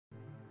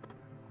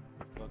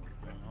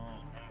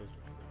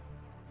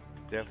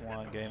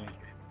DeathXisxHere Gaming.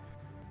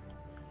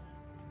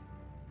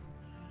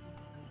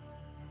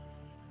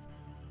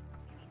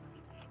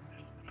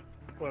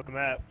 What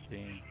map?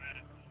 Team.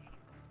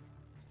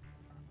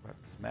 About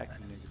to smack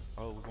some niggas.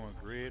 Oh, we're going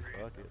grid?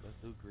 Fuck it. Let's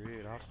do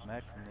grid. I'll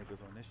smack some niggas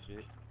on this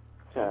shit.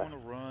 I wanna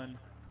run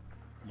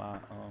my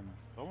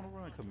I wanna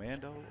run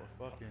commando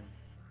or fucking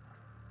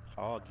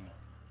Augie.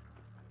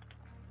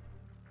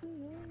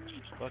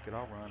 Fuck it,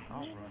 I'll run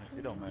it.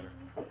 It don't matter.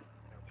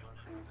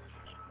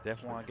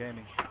 DeathXisxHere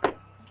Gaming.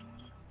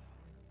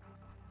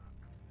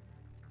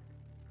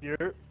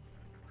 Yep.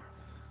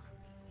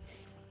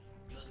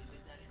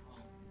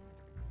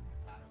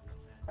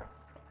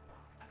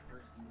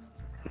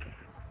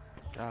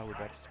 Ah, we're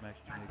about to smack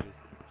you niggas.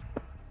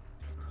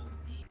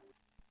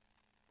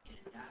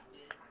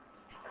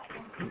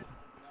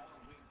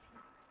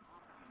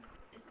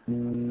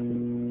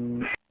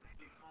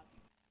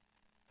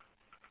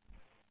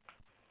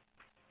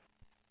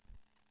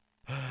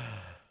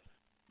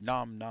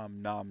 Nom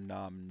nom nom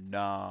nom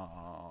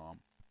nom.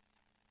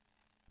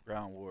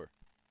 Ground war.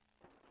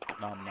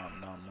 Nom nom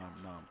nom nom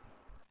nom.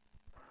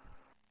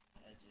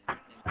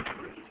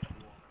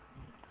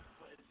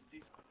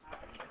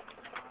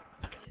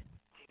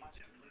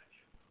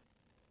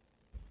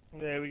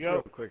 There we go.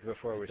 Real quick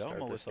before we start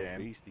Domo this is so game.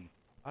 beastie.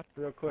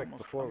 Real quick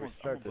before we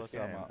start this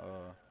game.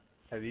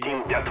 Have you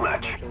Team seen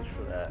deathmatch. commercials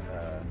for that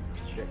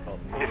shit called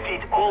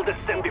Defeat all that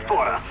stand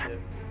before us.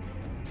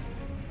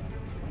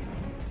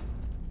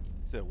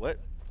 Said what?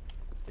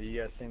 Have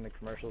you guys seen the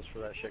commercials for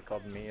that shit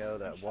called Mio,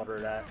 that water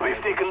that? We've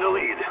taken the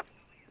lead.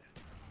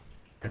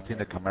 I've seen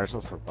the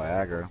commercials for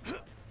Viagra.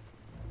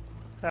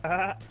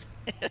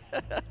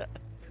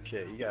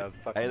 Shit, you got a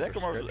fucking Hey, that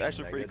commercial was prescription,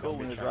 actually pretty nigga. cool Don't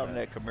when be they're driving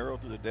trying that Camaro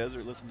through the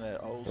desert, listening to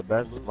that old The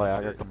best blues and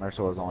Viagra shit.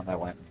 commercial was the one that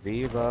went,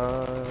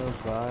 Viva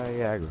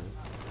Viagra.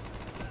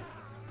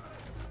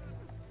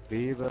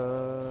 Viva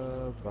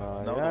No,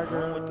 the one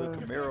Viagra. with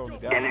the Camaro and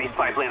the guy Enemy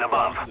spy plane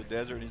above. through the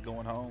desert and he's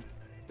going home.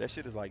 That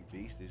shit is like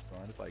beastie, son.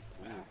 It's like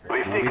cool.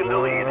 We've taken the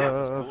lead.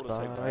 Cool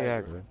to take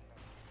Viagra.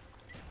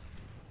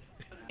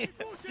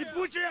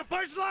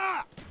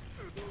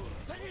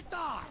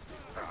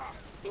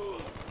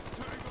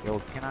 Yo,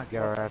 we cannot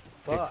get our ass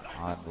Fuck. kicked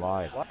on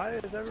live. Why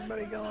is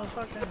everybody going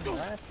fucking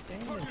last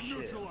game and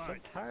shit? I'm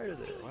so tired of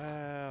this.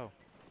 Wow.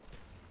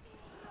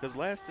 Cause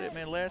last stand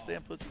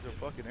pussies are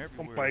fucking Oh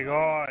everywhere. my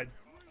god.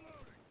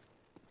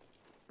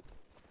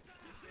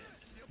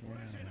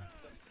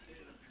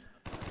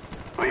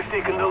 We've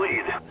taken the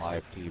lead.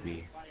 Live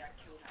TV.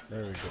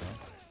 There we go.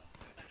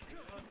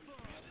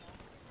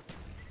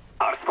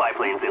 Our spy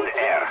plane's in the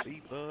air.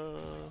 Viva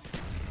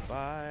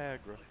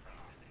Viagra.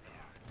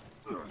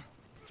 Where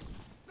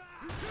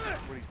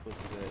these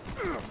pussies at?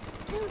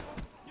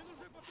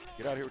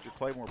 Get out of here with your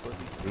Claymore,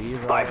 pussy.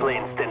 Viva Spy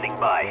plane standing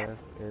by.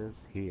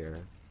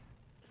 DeathXisxHere.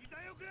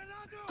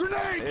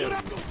 Hell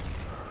yeah.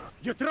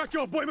 Я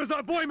трачу обойми за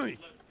обоймами!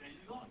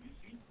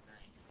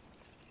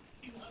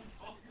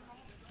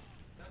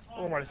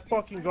 Oh my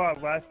fucking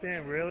god, last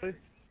stand, really?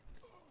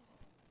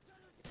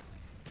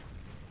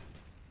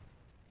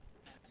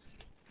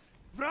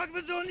 Враг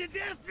в зоне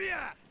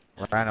действия!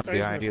 Right up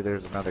behind you,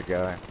 there's another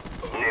guy.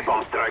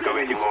 Napalm strike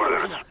awaiting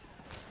orders.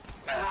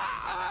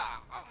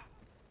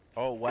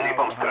 Oh wow.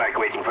 Napalm strike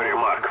waiting for your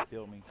mark.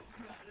 Kill me.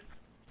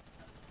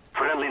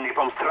 Friendly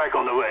napalm strike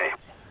on the way.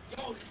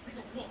 Oh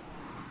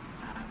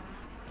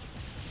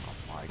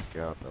my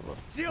god, that looks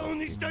Сила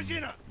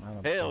уничтожена!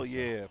 Hell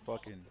yeah,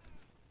 fucking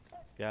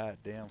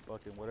goddamn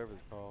fucking whatever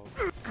it's called.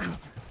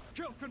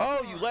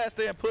 Oh, you last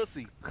damn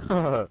pussy.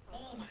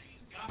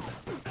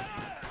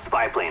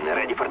 Spy plane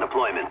ready for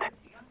deployment.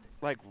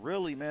 Like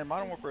really, man,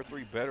 Modern Warfare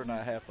 3 better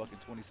not have fucking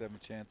 27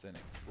 chance in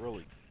it.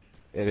 Really.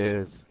 It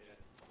is.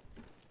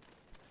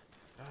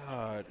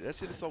 God, that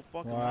shit is so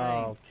fucking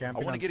Wow, lame. I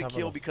camping want to on get a top of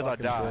kill a because I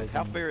fucking died.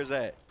 How building. fair is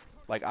that?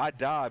 Like I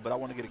died, but I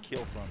want to get a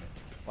kill from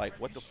it. Like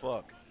what the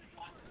fuck?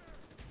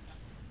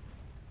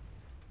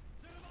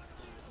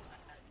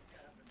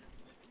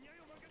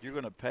 You're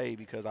gonna pay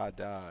because I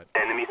died.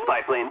 Enemy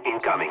spy plane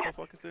incoming. Makes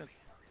no fucking sense.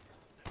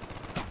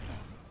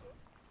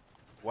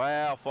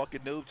 Wow, fucking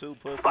noob too,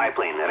 pussy. Spy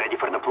plane ready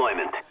for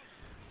deployment.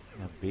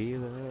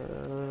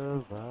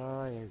 Viva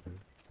Viagra.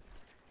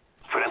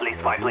 Friendly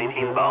spy plane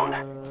inbound.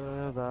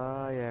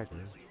 Viagra.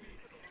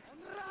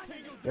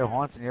 Yo,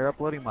 Juanson, you're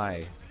uploading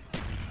my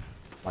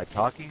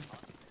talking?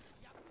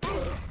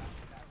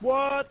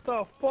 What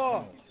the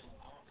fuck?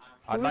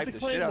 I Who's knifed the the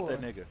shit out that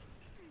Claymore? nigga.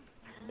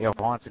 Yo,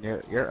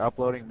 Juanson, you're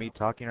uploading me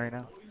talking right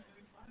now?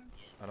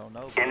 I don't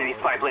know. Enemy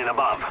spy plane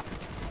above.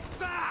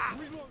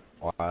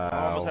 I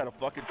almost had Wow. a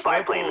fucking Spy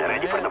triple, plane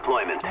ready for man.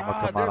 deployment. I'll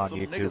God, come out on there's some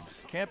YouTube. niggas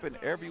camping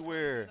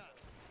everywhere.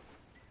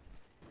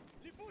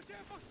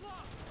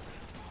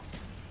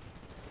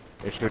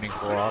 They're shooting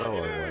full auto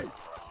or what?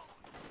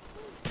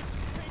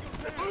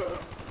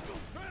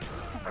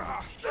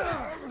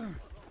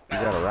 You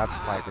got a rapid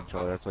fire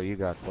controller, that's what you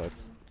got, Cliff.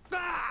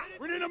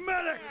 We need a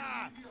medic!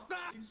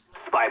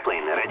 Spy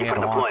plane ready Me for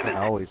and Juanson deployment.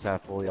 always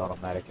have fully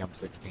automatic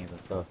M16s and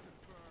stuff.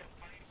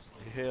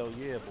 Hell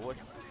yeah, boy.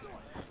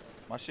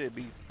 My shit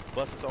be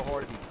busting so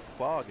hard it be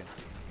clogging.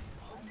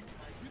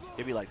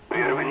 It be like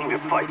We're winning the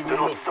fight, do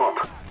not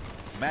stop.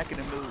 smacking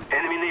the move.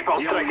 Enemy napalm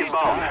strike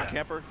inbound.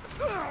 Camper.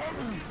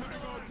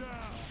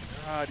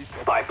 Ah, these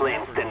Spy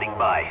plane standing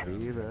by.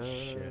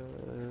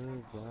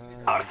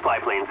 Our spy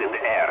plane's in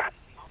the air.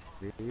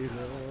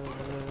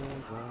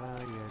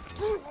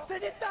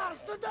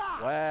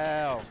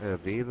 Wow.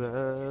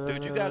 Viva.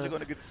 Dude, you guys are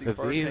gonna get to see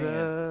firsthand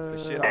the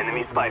shit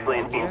Enemy spy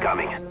plane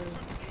incoming.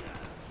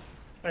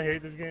 I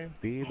hate this game.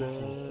 Viva.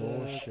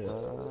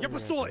 Я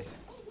пустой!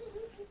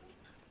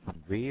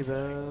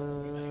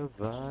 Viva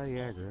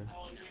Viagra.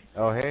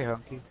 Oh, hey,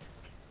 Hunky.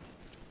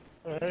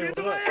 Hey, what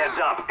up? Heads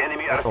up,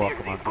 enemy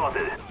RCXD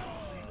spotted.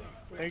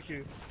 Thank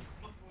you.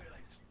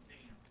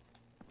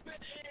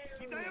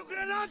 Кидаю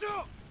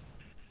гранату!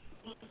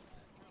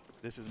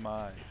 This is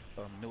my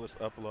newest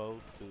upload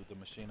to the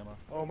Machinima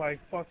Oh my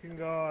fucking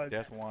god.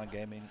 DeathXisxHere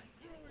gaming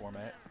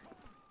format.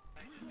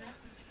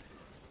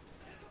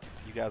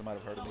 You guys might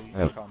have heard of me.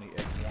 Yeah. They call me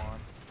X-Juan.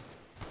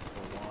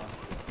 Or Juan.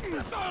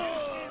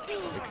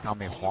 They call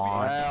me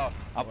Juan. Wow.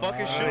 I'm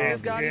fucking shooting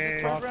this guy. He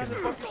just turned around and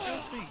fucking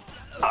shoots me.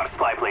 Our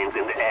spy plane's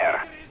in the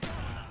air.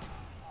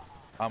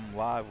 I'm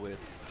live with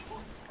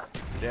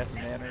Death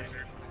Manners.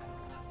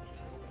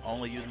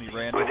 Only use me With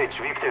random. each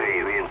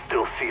victory, we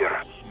instill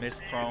fear. Miss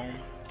Chrome.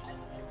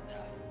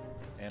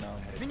 And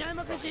Меняй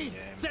магазин!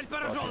 Цель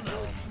поражена!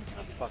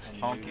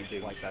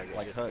 Honky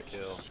like Hutch.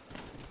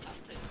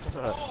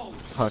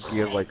 Hunky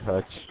is like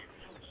Hutch.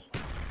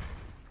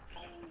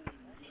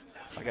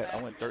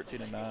 I went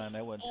 13-9.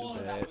 That wasn't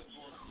too bad.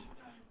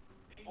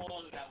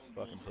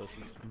 Fucking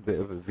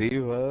pussies.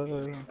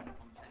 Viva.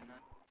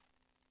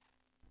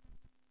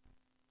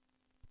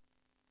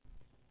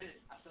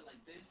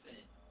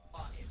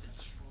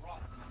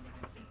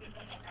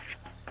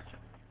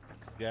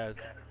 You guys,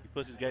 you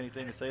pussies got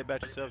anything to say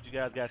about yourselves? You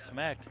guys got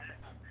smacked.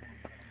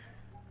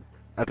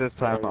 At this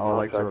time, I would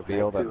like to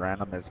reveal that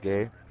Random is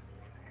gay.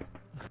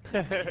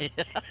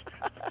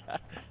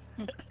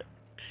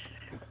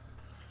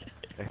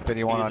 If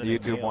anyone on He's in a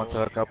YouTube male. wants to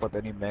hook up with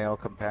any male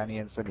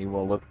companions, then you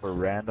will look for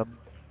Random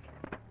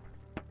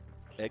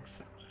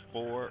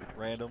X4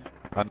 random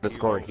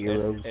 _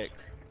 heroes. SX.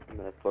 I'm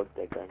gonna fuck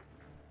that guy.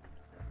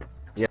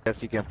 Yes,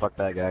 you can fuck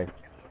that guy.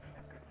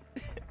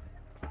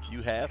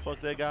 You have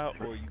fucked that guy,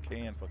 or you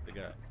can fuck the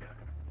guy.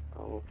 I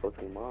will fuck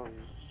him mom.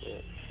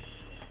 Shit.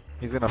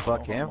 He's gonna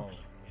fuck No him. homo.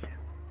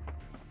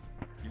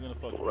 You gonna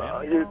fuck Wow,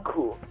 random? you're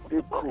cool.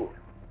 You're cool.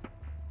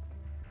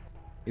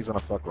 He's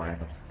gonna fuck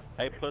Random.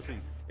 Hey pussy,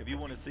 if you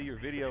want to see your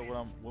video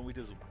when we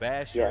just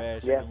bash your Yeah,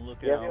 ass, yeah, you can look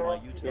yeah, at it on my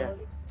YouTube. yeah.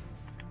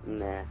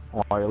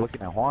 Nah. While you're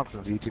looking at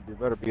JuanSon's YouTube, you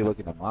better be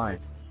looking at mine.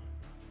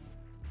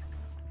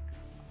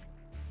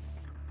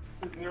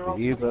 Viva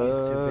He's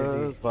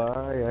trying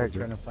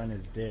Viagra. to find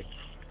his dick.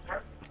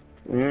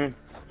 Mm.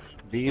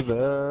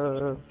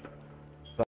 Viva